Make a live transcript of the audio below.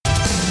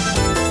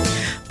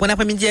Bon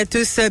après-midi à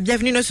tous.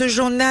 Bienvenue dans ce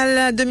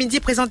journal de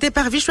midi présenté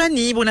par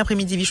Vishwani. Bon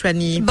après-midi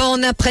Vishwani.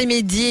 Bon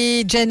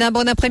après-midi Jenna,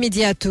 bon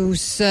après-midi à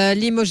tous.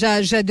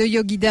 Limogeage de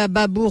Yogita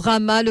Baboo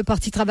Rama, le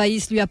Parti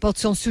travailliste lui apporte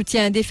son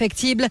soutien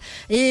indéfectible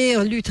et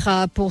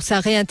luttera pour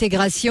sa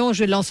réintégration.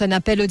 Je lance un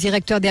appel au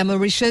directeur d'Air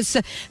Mauritius,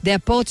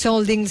 d'Airports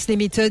Holdings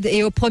Limited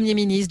et au Premier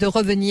ministre de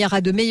revenir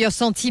à de meilleurs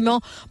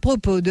sentiments.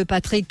 Propos de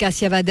Patrick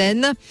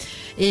Cassiavaden.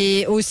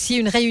 Et aussi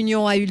une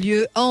réunion a eu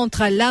lieu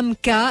entre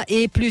l'AMCA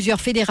et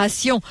plusieurs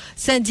fédérations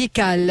syndicales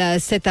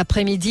cet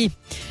après-midi.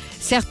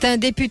 Certains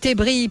députés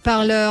brillent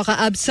par leur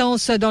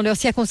absence dans leur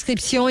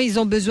circonscription. Ils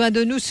ont besoin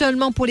de nous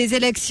seulement pour les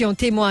élections,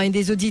 témoignent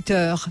des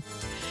auditeurs.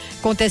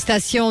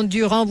 Contestation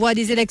du renvoi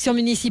des élections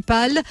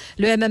municipales.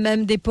 Le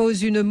MMM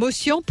dépose une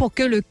motion pour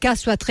que le cas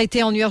soit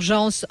traité en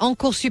urgence en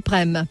Cour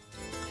suprême.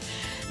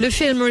 Le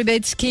film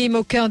Rebate Scheme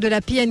au cœur de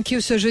la PNQ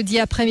ce jeudi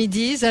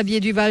après-midi. Xavier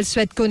Duval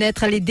souhaite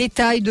connaître les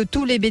détails de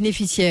tous les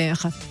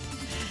bénéficiaires.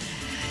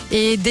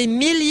 Et des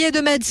milliers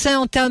de médecins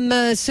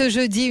entament ce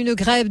jeudi une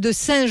grève de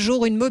 5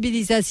 jours, une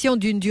mobilisation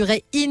d'une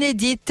durée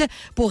inédite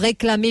pour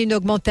réclamer une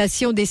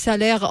augmentation des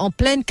salaires en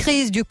pleine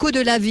crise du coût de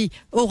la vie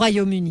au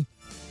Royaume-Uni.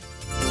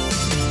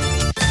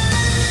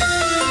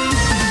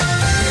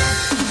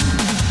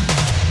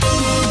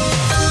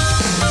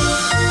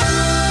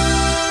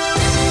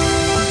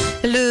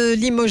 Le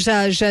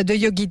limogeage de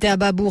Yogita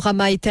Baboo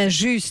Rama est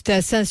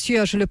injuste,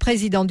 s'insurge le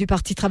président du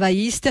Parti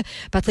travailliste.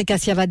 Patrick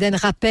Cassiavaden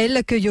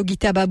rappelle que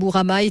Yogita Baboo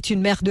Rama est une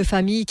mère de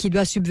famille qui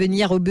doit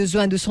subvenir aux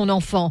besoins de son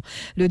enfant.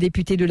 Le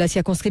député de la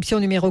circonscription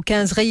numéro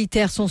 15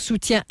 réitère son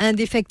soutien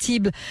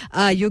indéfectible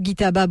à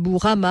Yogita Baboo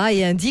Rama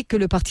et indique que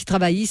le Parti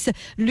travailliste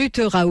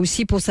luttera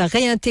aussi pour sa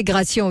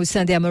réintégration au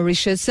sein d'Air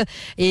Mauritius.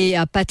 Et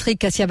à Patrick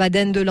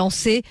Cassiavaden de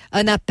lancer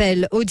un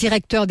appel au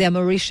directeur d'Air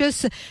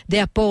Mauritius,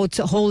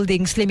 d'Airports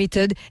Holdings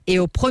Limited et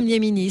au Premier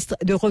ministre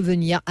de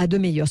revenir à de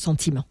meilleurs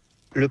sentiments.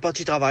 Le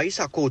Parti travailliste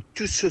accorde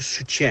tout ce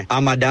soutien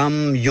à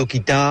Madame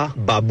Yogita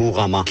Baboo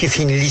Rama, qui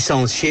finit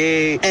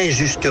licenciée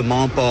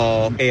injustement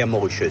par Air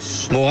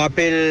Mauritius. Je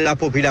rappelle la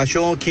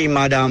population que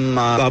Madame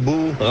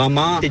Baboo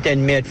Rama, c'est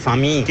une mère de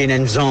famille, qui a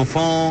des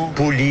enfants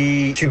pour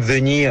lui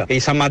subvenir.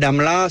 Et sa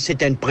madame-là,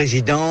 c'est une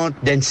présidente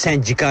d'un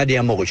syndicat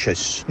d'Air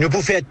Mauritius. Nous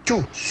pouvons faire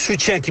tout,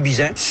 soutien qui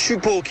besoin,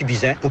 support qui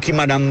besoin, pour que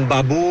Madame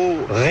Baboo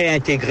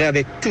réintègre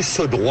avec tout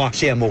ce droit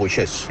chez Air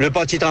Mauritius. Le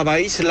Parti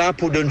travailliste là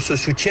pour donner ce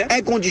soutien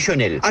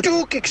inconditionnel à tout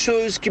quelque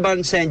chose qui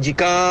ban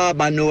syndicat,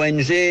 ban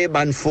ONG,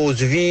 ban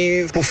force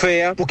vive pour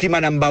faire pour que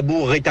Madame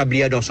Baboo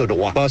rétablisse dans ce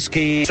droit. Parce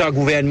que ce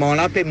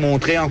gouvernement-là peut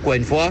montrer encore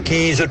une fois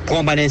qu'ils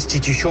prennent ban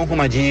institution,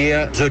 comment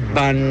dire,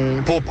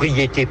 ban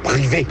propriété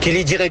privée. Qu'il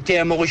est directeur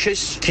Air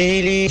Mauritius,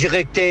 qu'il est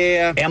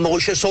directeur Air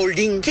Mauritius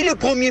Holding, qu'il est le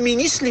Premier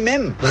ministre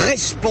lui-même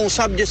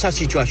responsable de sa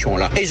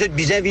situation-là. Et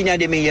bizarre viennent à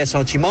des meilleurs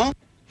sentiments.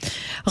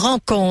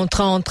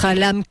 Rencontre entre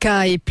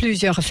l'AMCA et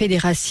plusieurs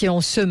fédérations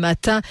ce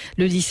matin.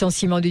 Le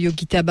licenciement de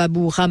Yogita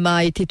Baboo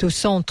Rama était au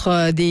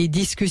centre des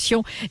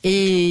discussions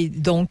et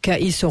donc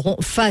ils seront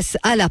face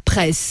à la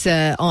presse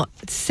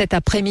cet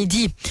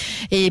après-midi.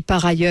 Et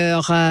par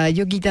ailleurs,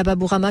 Yogita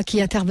Baboo Rama,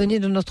 qui intervenait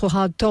dans notre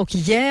Hard Talk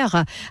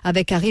hier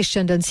avec Harish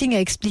Chandan Singh, a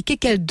expliqué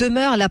qu'elle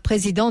demeure la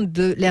présidente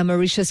de l'Air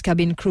Mauritius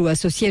Cabin Crew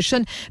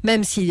Association,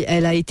 même si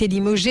elle a été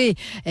limogée.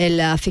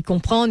 Elle a fait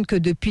comprendre que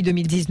depuis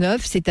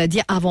 2019,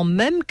 c'est-à-dire avant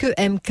même que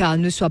MK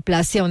ne soit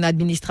placé en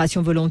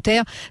administration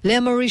volontaire,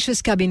 l'Air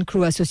Mauritius Cabin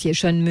Crew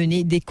Association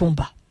menait des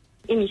combats.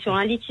 Émission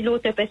à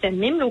l'autre personne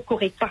même le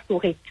correct pas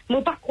correct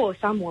moi pas croire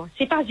ça moi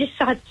c'est pas juste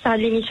ça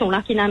l'émission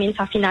là qui n'amène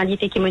sa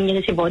finalité qui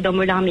me c'est bon dans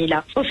l'armée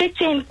là en fait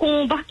c'est un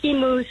combat qui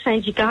me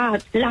syndicat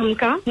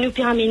l'AMCA nous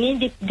peut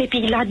amener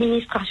depuis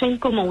l'administration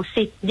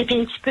commencé depuis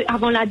un petit peu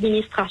avant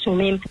l'administration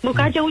même mon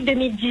cas de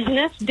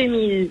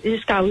 2019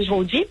 jusqu'à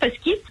aujourd'hui parce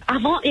que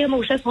avant Air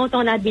Mauritius rentre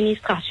en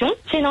administration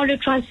c'est dans le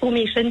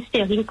Transformation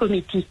Steering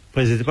Committee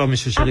présidé par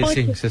monsieur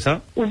Singh, c'est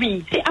ça?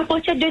 Oui, c'est à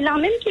partir de là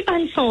même qu'il y a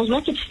un changement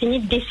qui finit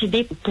de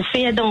décider pour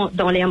faire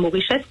dans l'Air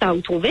Mauritius, ça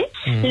vous trouvez.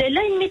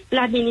 Là, ils mettent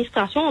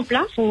l'administration en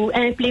place pour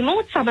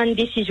implémenter sa bonne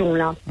décision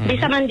là. Et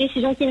sa bonne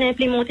décision qui est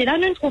implémentée là,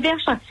 nous trouvons à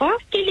chaque fois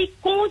qu'il est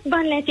contre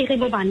l'intérêt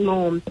de ban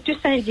membre. Tout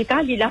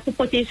syndicat, il est là pour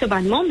protéger ce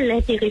ban membre,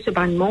 l'intérêt de ce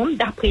ban membre,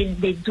 d'après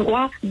les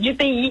droits du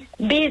pays.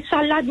 Mais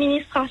ça,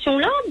 l'administration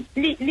là,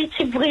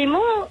 c'est vraiment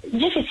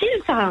difficile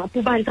ça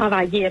pour ban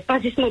travailler. Pas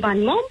juste mon ban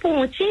membre, pour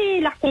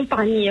entier la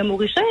compagnie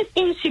Mauritius,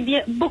 il subit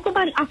beaucoup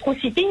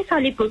d'atrocités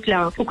à l'époque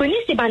là. Vous connaissez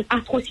ces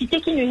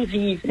atrocités qui nous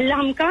vivent.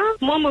 L'AMCA,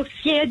 moi, je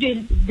suis fière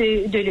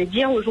de le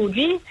dire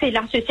aujourd'hui, c'est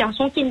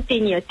l'association qui me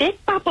tenait tête,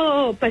 pas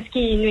parce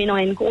qu'il y a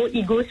un gros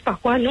ego, c'est pas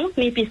quoi, non,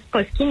 mais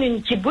parce qu'il y a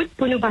une bout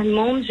pour nous ban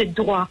membres de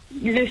droit.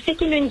 Le fait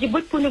qu'il y a une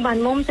bout pour nous ban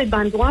membres de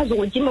ban droit,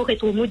 aujourd'hui, je me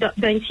retrouve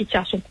dans une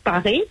situation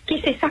pareille, qui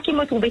c'est ça qui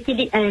m'a trouvé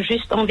qu'il est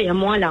injuste envers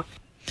moi là.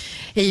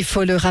 Et il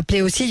faut le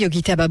rappeler aussi,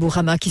 Yogita Baboo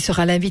Rama, qui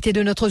sera l'invitée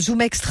de notre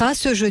Zoom Extra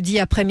ce jeudi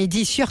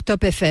après-midi sur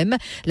Top FM.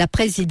 La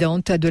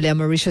présidente de l'Air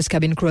Mauritius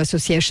Cabin Crew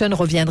Association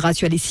reviendra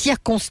sur les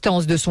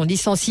circonstances de son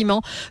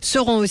licenciement.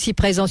 Seront aussi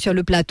présents sur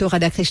le plateau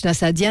Radhakrishna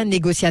Sadian,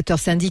 négociateur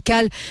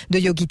syndical de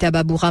Yogita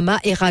Baboo Rama,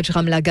 et Raj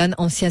Ramlagan,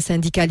 ancien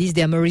syndicaliste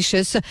d'Air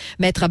Mauritius.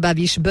 Maître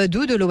Bhavish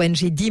Badou de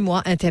l'ONG 10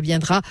 mois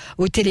interviendra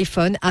au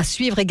téléphone. À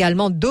suivre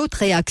également d'autres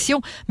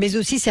réactions, mais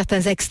aussi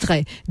certains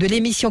extraits de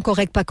l'émission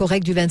Correct pas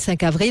correct du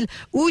 25 avril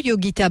où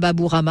Yogita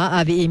Baboo Rama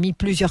avait émis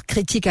plusieurs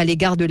critiques à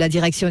l'égard de la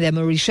direction d'Air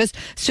Mauritius,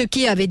 ce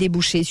qui avait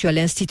débouché sur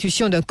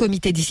l'institution d'un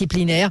comité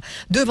disciplinaire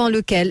devant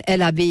lequel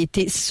elle avait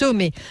été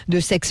sommée de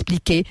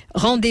s'expliquer.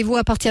 Rendez-vous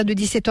à partir de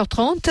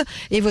 17h30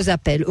 et vos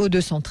appels au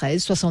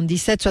 213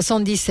 77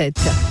 77.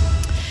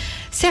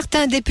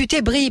 Certains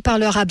députés brillent par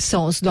leur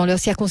absence dans leur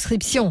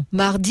circonscription.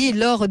 Mardi,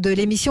 lors de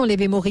l'émission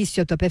Air Mauritius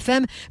sur Top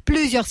FM,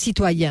 plusieurs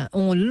citoyens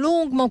ont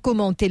longuement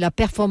commenté la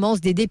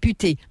performance des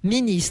députés,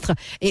 ministres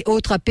et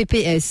autres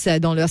PPS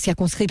dans leur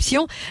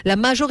circonscription. La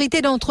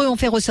majorité d'entre eux ont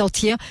fait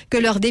ressortir que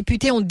leurs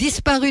députés ont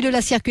disparu de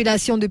la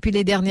circulation depuis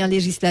les dernières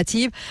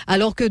législatives,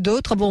 alors que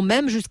d'autres vont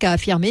même jusqu'à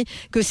affirmer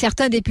que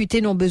certains députés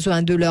n'ont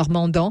besoin de leur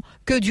mandant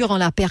que durant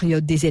la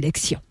période des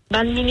élections.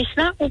 Dans le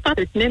ministère, ou pas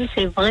même,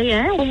 c'est vrai,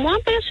 hein. Moi,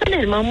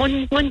 personnellement, moi,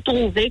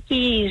 trouvais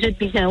qu'ils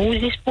étaient bizarres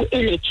juste pour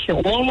élection.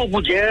 Moi, mon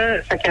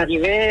budget, ça qui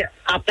arrivait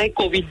après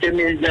Covid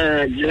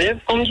 2019.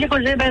 Comme j'ai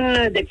posé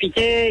un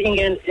député,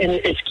 une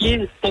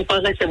esquive pour pas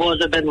recevoir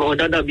un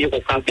mandat dans le bureau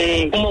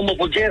café. Pour mon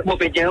budget, mon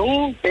budget,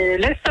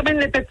 laisse ça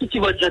les petits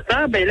votes de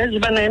ça, laisse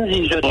ben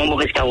un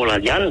Maurice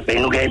Caroladian, nous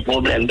avons un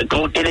problème.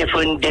 Quand on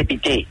téléphone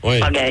député,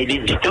 pas gagné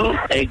du tout,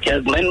 et que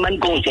même un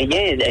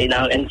conseiller,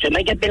 une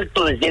semaine qui appelle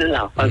Tozil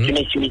là, parce que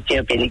mes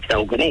Phoenix, ça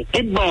vous connaît.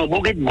 C'est bon,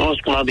 vous êtes bon,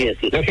 ce qu'on a bien.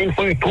 Donc, il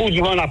faut trop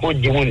devant la porte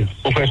du monde.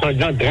 Pour faire ça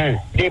dans le train,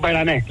 des par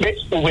la main. Mais,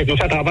 on fait tout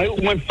ça travail,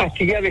 ou moins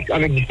fatigué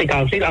avec du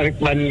séquencé, avec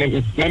même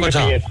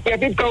pièce. Et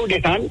puis, quand on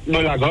descend,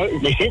 dans la gauche,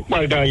 ici,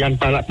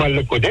 par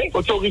l'autre côté,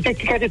 l'autorité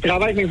qui fait du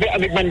travail, mais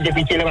avec mon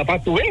député, elle ne va pas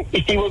trouver.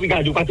 Ici, il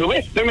va pas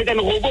trouver. Mais mettre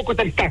un robot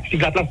côté le taxe,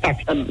 la place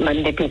taxe.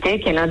 Mon député,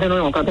 qui est là,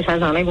 on peut faire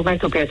ça, vous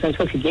faites l'opération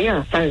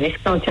subsidiaire. Ça risque,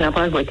 quand tu n'as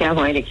pas voté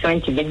avant l'élection,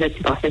 et tu dis que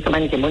tu passes sur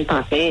un monde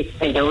passé,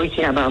 et là,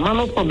 aussi là-bas. Moi,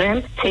 mon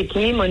problème, c'est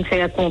qui, moi, fait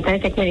la complainte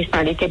avec la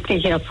municipalité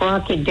plusieurs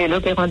fois, qui de l'eau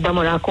qui rentre dans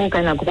Monaco,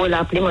 quand a gros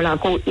l'appelé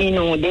Monaco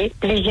inondé.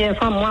 Plusieurs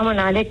fois, moi, mon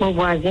avec mon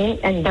voisine,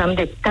 une dame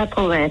de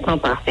 80 ans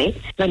passée.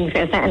 Là, nous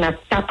fait ça, elle a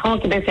 4 ans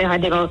qui peut faire un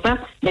débat ça,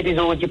 mais les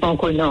autres, ils pensent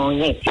qu'on n'a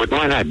rien. Moi,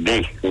 on a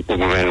dit, le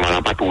gouvernement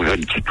n'a pas toujours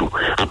du tout.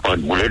 À part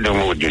de boulet, de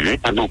mots de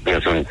lutte, à d'autres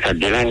personnes, ça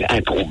devient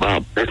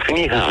introuvable. Ça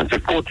finira, ça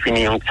compte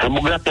finir. Ça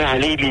bouge peut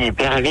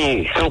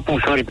aller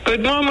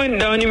 100%. Moi,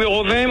 dans le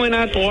numéro 20, on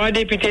a 3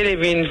 députés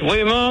Lévin.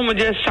 Vraiment, on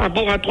dit ça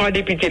pour 3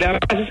 députés là.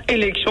 Pas cette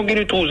élection qui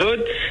nous trouve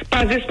autres,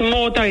 pas cette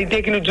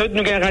mortalité qui nous autres,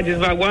 nous gagnons Radis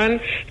Bagwan,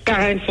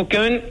 Karen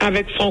Fouken,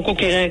 avec Franco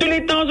Kérin. Tous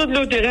les temps, autres,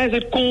 l'intérêt, c'est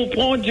de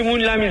comprendre du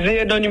monde la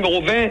misère dans le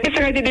numéro 20. Et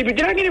ça a été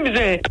député là qui nous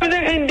misère.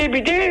 Un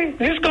député,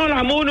 jusqu'à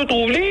la mort nous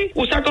trouve lui,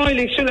 ou ça quand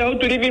l'élection là, où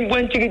tous les vignes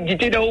boivent une petite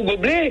dité dans le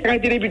gobelet, ça a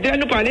été député à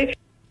nous parler.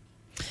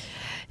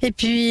 Et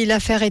puis,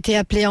 l'affaire était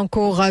appelée en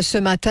cours ce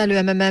matin.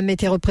 Le MMM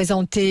était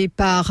représenté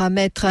par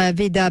Maître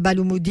Veda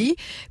Balomoudi.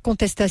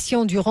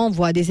 Contestation du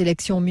renvoi des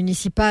élections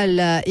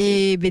municipales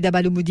et Veda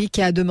Balomoudi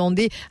qui a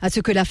demandé à ce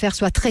que l'affaire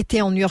soit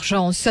traitée en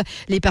urgence.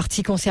 Les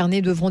parties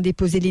concernées devront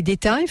déposer les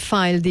détails,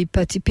 file des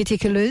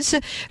particulars,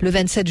 le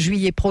 27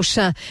 juillet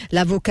prochain.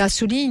 L'avocat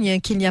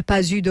souligne qu'il n'y a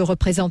pas eu de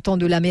représentant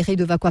de la mairie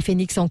de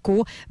Vakwa-Phoenix en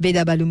cours.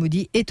 Veda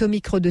Balomoudi est au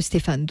micro de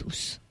Stéphane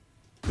Douce.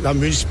 La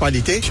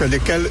municipalité sur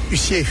laquelle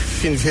huissier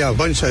fin fait un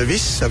bon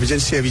service, ça veut dire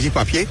service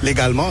papier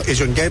légalement, et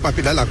je ne gagne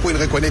papier dans la cour, il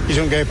reconnaît que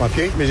je ne gagne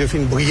papier, mais je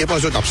finis briller par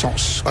autre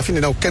absence. Pas fini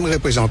dans aucun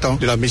représentant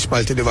de la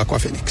municipalité de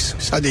Vakwa-Phoenix.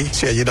 Ça dit,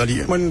 c'est dans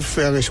l'IE. Moi, je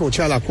fais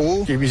ressortir à la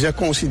cour, qui visait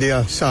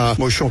considérer sa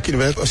motion qui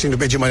devait aussi nous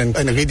dire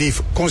un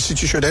rédif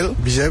constitutionnel,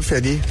 visait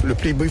faire dire le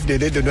plus brief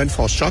délai de donner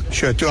force choc.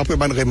 Je suis tout après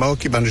bonne remorque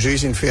qui ban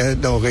juge une fait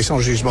dans le récent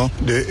jugement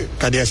de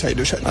KDSI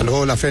de Chêne.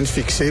 Alors, la fin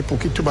fixée pour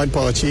qu'il tout bonne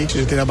partie, si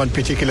j'étais dans bonne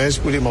petite classe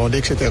pour demander,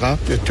 etc.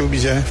 Tout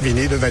bien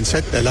venu le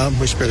 27, et là,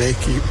 j'espérais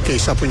qu'il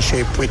ça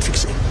pour être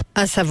fixé.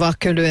 À savoir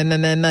que le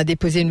MMM a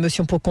déposé une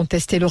motion pour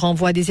contester le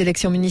renvoi des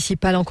élections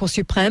municipales en Cour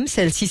suprême.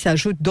 Celle-ci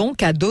s'ajoute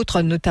donc à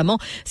d'autres, notamment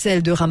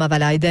celle de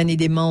Ramavala Eden et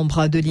des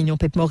membres de l'Union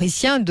Peuple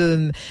Mauricien,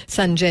 de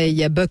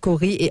Sanjay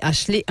Bukori et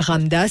Ashley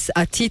Ramdas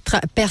à titre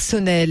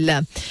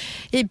personnel.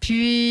 Et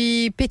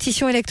puis,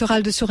 pétition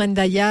électorale de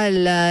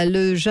Sourendayal,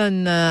 le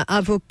jeune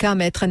avocat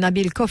maître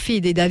Nabil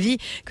Kofid est d'avis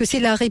que c'est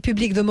la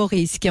République de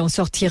Maurice qui en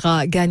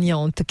sortira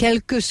gagnante,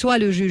 quel que soit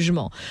le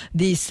jugement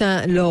des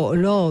Saint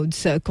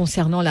Lords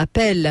concernant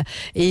l'appel.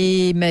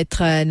 Et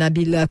maître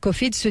Nabil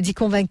Kofid se dit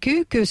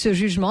convaincu que ce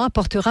jugement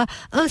apportera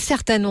un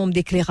certain nombre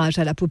d'éclairages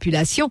à la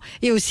population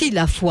et aussi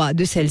la foi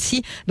de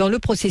celle-ci dans le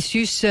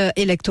processus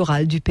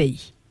électoral du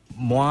pays.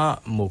 Moi,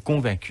 je suis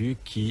convaincu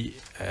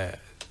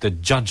que the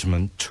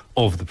judgment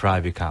of the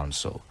Privy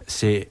Council.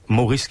 C'est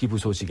Maurice qui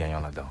pousse aussi gagnant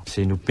là-dedans.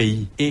 C'est nos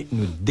pays et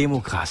nos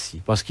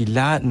démocraties. Parce qu'il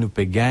a nous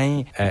peut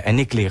gagner un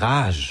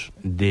éclairage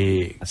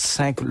des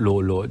 5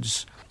 law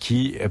lords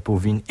qui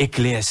peuvent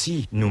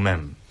éclaircir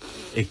nous-mêmes.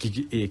 Et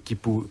qui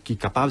est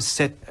capable de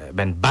cette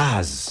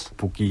base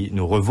pour qui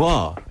nous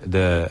revoir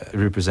the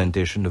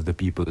Representation of the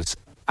People's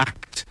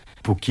Act,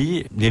 pour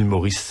qui l'île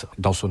Maurice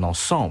dans son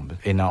ensemble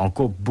et n'a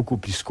encore beaucoup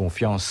plus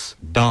confiance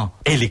dans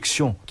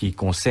l'élection qui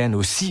concerne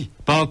aussi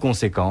par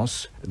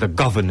conséquence the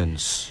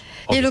governance.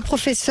 Et le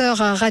professeur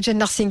Rajan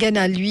Narsinghen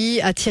a,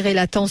 lui, attiré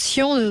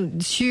l'attention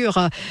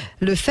sur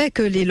le fait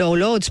que les Law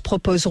Lords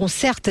proposeront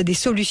certes des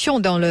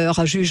solutions dans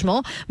leur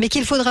jugement, mais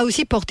qu'il faudra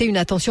aussi porter une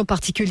attention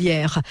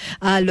particulière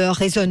à leur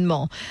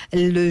raisonnement.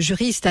 Le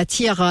juriste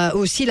attire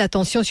aussi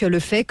l'attention sur le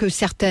fait que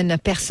certaines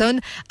personnes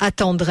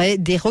attendraient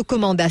des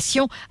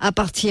recommandations à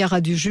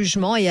partir du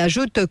jugement et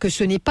ajoute que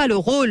ce n'est pas le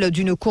rôle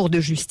d'une cour de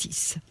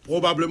justice.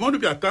 Probablement, nous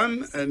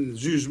attendons un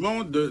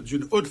jugement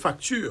d'une haute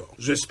facture,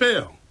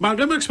 j'espère.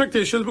 Malgré mes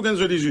expectations pour un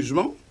joli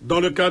jugement, dans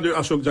le cas de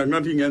Ashok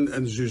Jagannath, il y a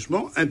un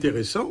jugement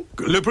intéressant.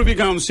 Le Privy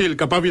Council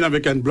capable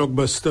avec un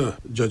blockbuster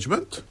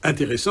judgment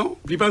intéressant.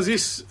 Puis pas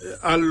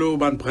à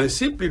l'auban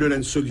principe, puis donne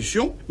une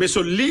solution, mais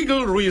sur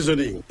legal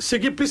reasoning. Ce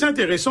qui est plus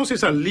intéressant, c'est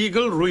ça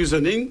legal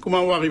reasoning,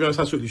 comment on va arriver à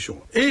sa solution.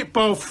 Et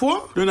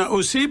parfois, on a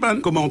aussi un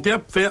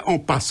commentaire fait en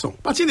passant.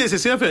 Pas si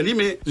nécessaire à faire,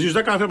 mais juste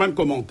à faire un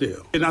commentaire.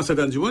 Et dans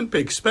certains jours, on peut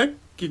expect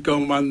qui,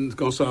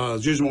 quand ça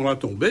jugement va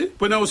tomber,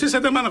 on a aussi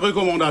certainement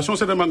recommandations,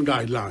 certainement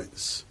guidelines.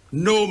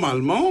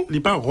 Normalement, il n'y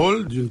a pas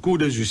rôle d'une cour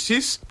de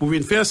justice pour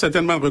venir faire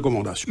certainement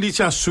recommandations. Il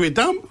y a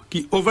souhaitable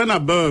qui, over and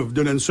above,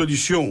 donne une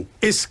solution.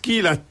 Est-ce qu'il y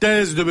a la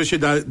thèse de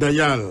M.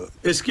 Dayal?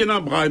 Est-ce qu'il y a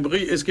une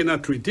bribery? Est-ce qu'il y a un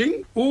treating?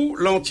 Ou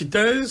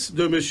l'antithèse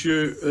de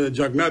M.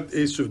 Jagannath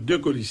et ses 2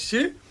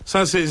 colistiers?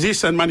 Ça saisit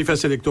un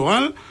manifeste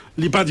électoral,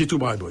 il n'y a pas du tout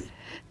bribery.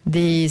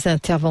 Des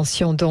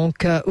interventions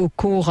donc au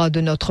cours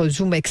de notre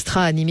Zoom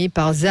extra animé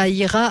par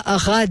Zahira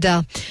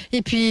Rada.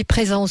 Et puis,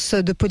 présence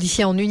de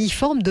policiers en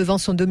uniforme devant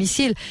son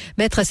domicile.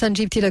 Maître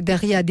Sanjeev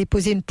Tilakdari a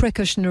déposé une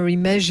precautionary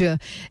measure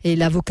et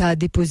l'avocat a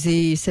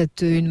déposé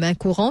une main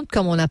courante,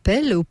 comme on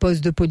appelle, au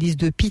poste de police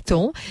de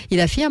Piton.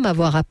 Il affirme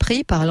avoir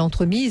appris par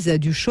l'entremise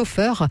du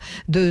chauffeur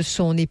de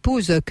son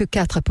épouse que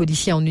 4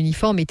 policiers en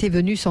uniforme étaient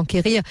venus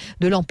s'enquérir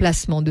de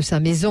l'emplacement de sa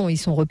maison. Ils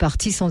sont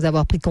repartis sans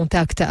avoir pris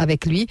contact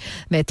avec lui.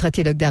 Maître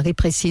Tilakdari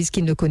précise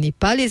qu'il ne connaît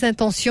pas les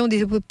intentions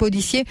des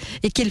policiers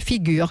et qu'il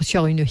figure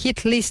sur une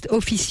hit list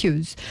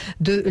officieuse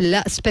de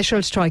la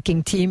Special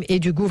Striking Team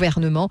et du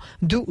gouvernement,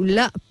 d'où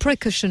la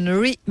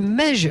precautionary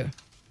measure.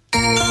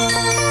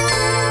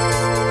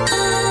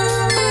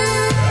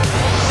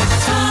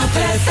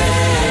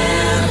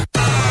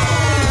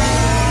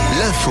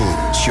 L'info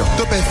sur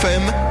Top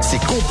FM, c'est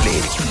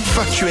complet,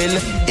 factuel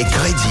et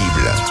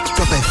crédible.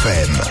 Top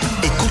FM,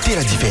 écoutez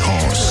la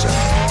différence.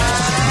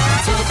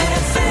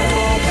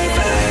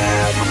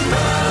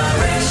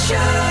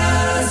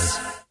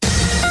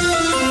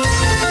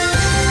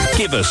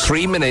 Give us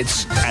 3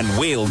 minutes and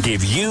we'll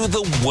give you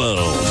the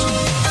world.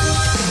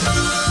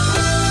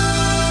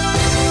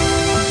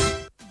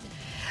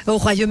 Au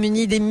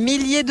Royaume-Uni, des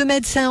milliers de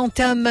médecins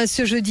entament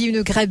ce jeudi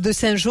une grève de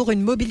 5 jours,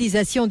 une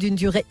mobilisation d'une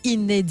durée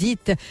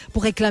inédite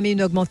pour réclamer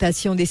une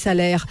augmentation des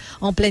salaires.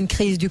 En pleine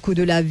crise du coût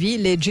de la vie,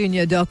 les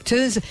junior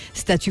doctors,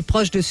 statut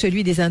proche de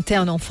celui des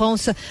internes en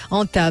France,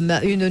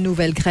 entament une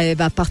nouvelle grève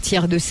à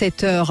partir de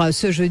 7h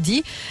ce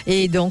jeudi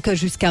et donc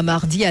jusqu'à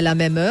mardi à la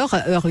même heure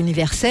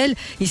universelle.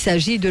 Il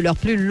s'agit de leur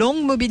plus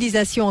longue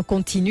mobilisation en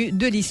continu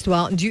de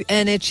l'histoire du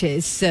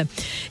NHS.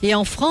 Et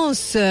en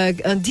France,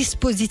 un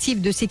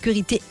dispositif de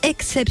sécurité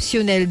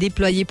exceptionnel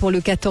déployé pour le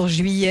 14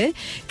 juillet,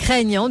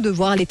 craignant de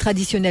voir les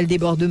traditionnels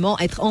débordements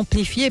être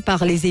amplifiés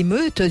par les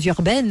émeutes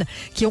urbaines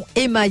qui ont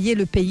émaillé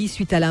le pays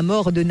suite à la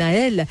mort de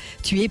Naël,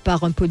 tué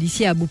par un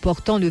policier à bout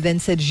portant le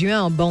 27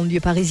 juin en banlieue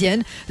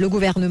parisienne. Le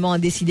gouvernement a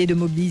décidé de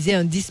mobiliser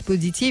un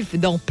dispositif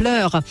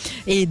d'ampleur.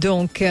 Et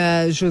donc,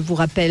 je vous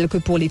rappelle que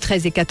pour les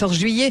 13 et 14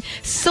 juillet,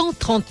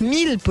 130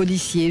 000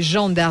 policiers,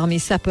 gendarmes et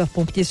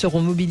sapeurs-pompiers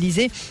seront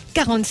mobilisés.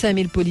 45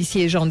 000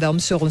 policiers et gendarmes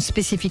seront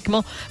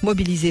spécifiquement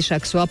mobilisés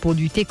chaque soir pour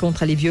lutter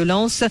contre les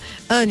violences,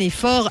 un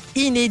effort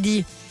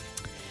inédit.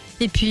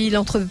 Et puis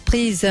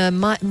l'entreprise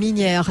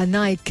minière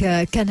Nike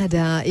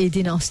Canada et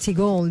Dynasty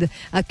Gold,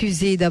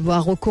 accusée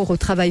d'avoir recours au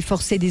travail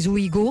forcé des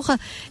Ouïghours,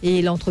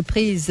 et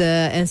l'entreprise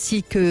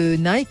ainsi que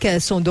Nike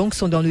sont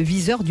dans le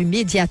viseur du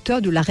médiateur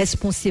de la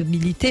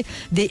responsabilité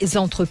des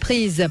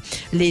entreprises.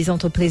 Les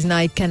entreprises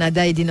Nike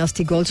Canada et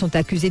Dynasty Gold sont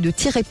accusées de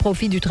tirer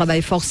profit du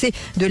travail forcé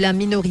de la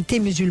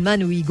minorité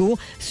musulmane ouïghour.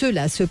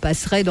 Cela se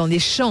passerait dans les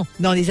champs,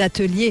 dans les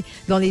ateliers,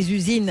 dans les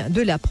usines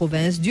de la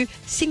province du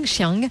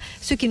Xinjiang,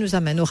 ce qui nous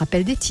amène au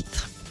rappel des titres.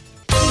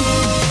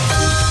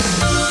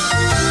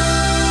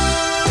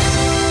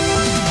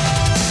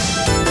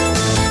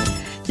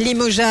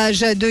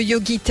 Limogeage de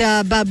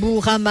Yogita Baboo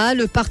Rama,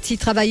 le parti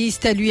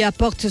travailliste lui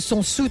apporte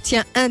son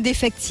soutien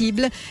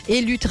indéfectible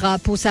et luttera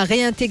pour sa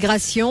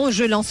réintégration.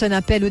 Je lance un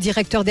appel au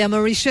directeur d'Air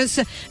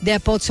Mauritius,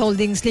 d'Airports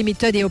Holdings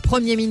Limited et au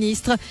Premier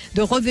ministre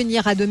de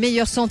revenir à de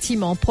meilleurs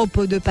sentiments.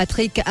 Propos de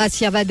Patrick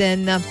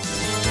Assiavaden.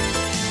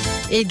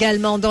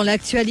 Également dans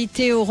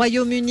l'actualité au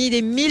Royaume-Uni,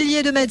 des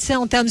milliers de médecins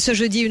entament ce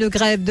jeudi une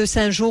grève de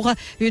 5 jours,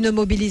 une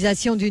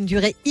mobilisation d'une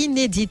durée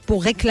inédite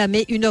pour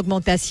réclamer une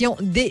augmentation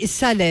des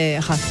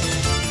salaires.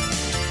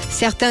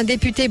 Certains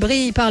députés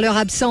brillent par leur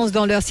absence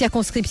dans leur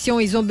circonscription.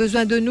 Ils ont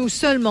besoin de nous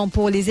seulement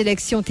pour les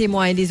élections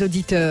témoins et les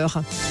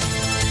auditeurs.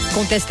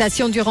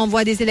 Contestation du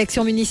renvoi des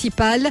élections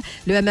municipales.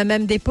 Le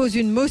MMM dépose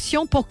une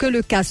motion pour que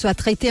le cas soit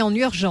traité en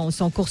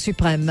urgence en Cour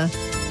suprême.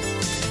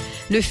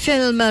 Le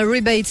film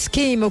Rebate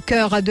Scheme au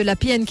cœur de la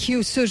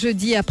PNQ ce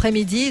jeudi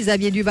après-midi.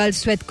 Xavier Duval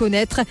souhaite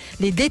connaître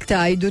les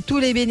détails de tous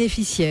les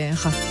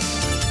bénéficiaires.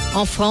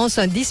 En France,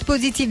 un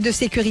dispositif de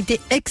sécurité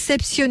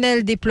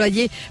exceptionnel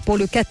déployé pour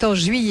le 14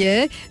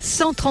 juillet.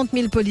 130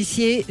 000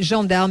 policiers,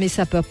 gendarmes et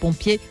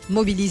sapeurs-pompiers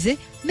mobilisés.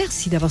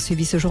 Merci d'avoir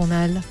suivi ce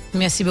journal.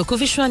 Merci beaucoup,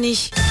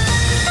 Vishwani.